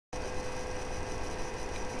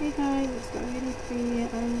Hey guys, it's Stargating Free.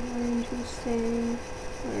 I'm going to sing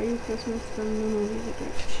Merry Christmas from the movie The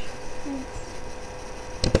Grinch. Thanks.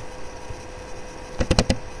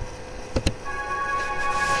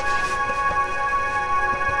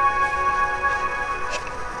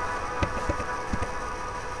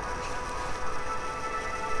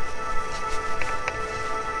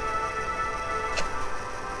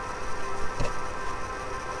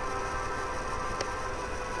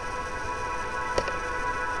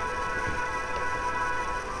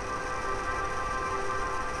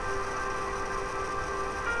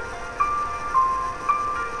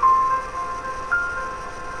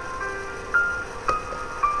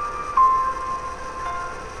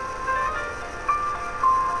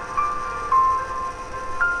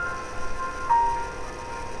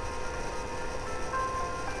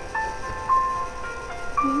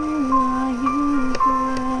 Where are you,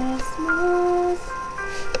 Christmas?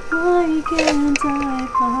 Why can't I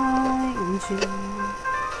find you?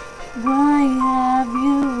 Why have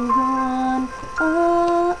you gone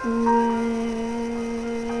away?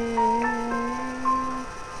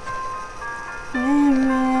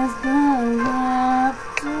 Where is the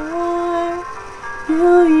laughter you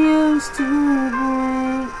used to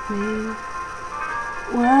bring me?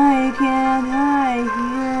 Why can't I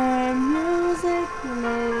hear music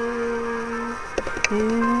play?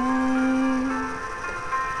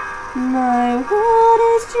 My world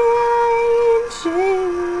is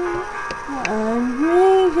changing, I'm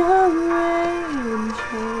rearranging.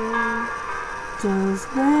 Does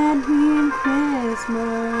that mean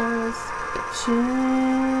Christmas changes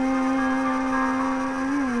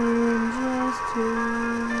too?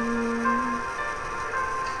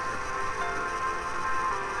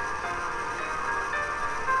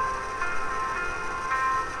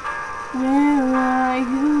 Where are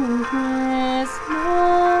you,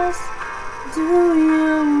 Christmas? Do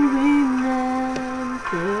you remember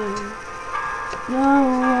the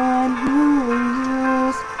one who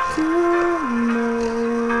used to know?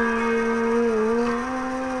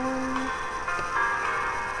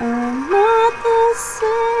 I'm not the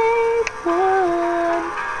same one.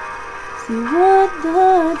 See what the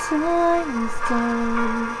time's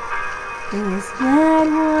done. Is that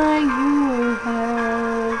why you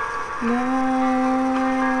have let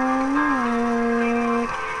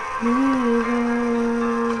me go?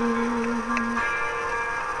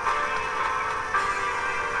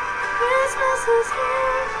 Christmas is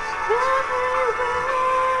here everywhere.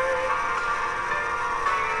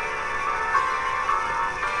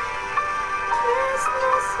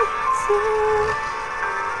 Christmas is here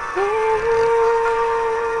everywhere.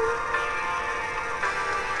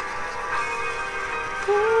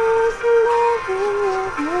 There's love in your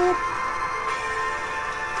heart.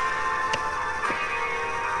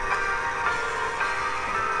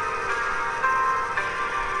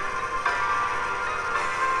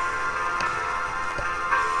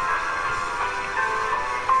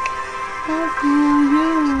 I feel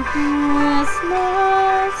you,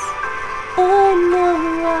 Christmas. I know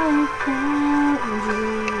I found you.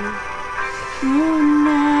 You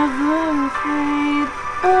never fade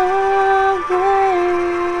away.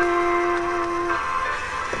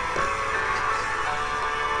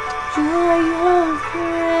 Joy of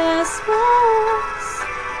Christmas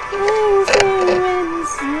is here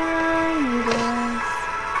inside us.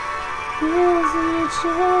 Fills each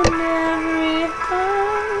and every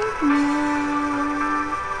heart now.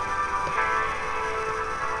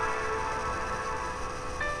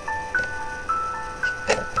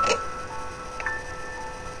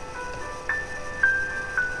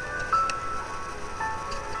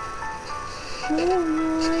 Where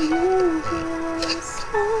are you,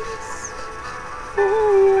 Christmas?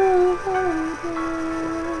 Are you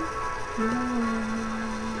holding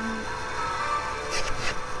now?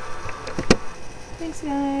 Thanks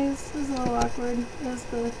guys, this is a little awkward. It was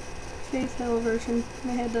the Faith Hill version.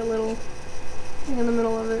 I had that little thing in the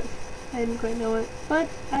middle of it. I didn't quite know it, but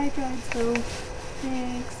I tried, so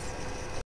thanks.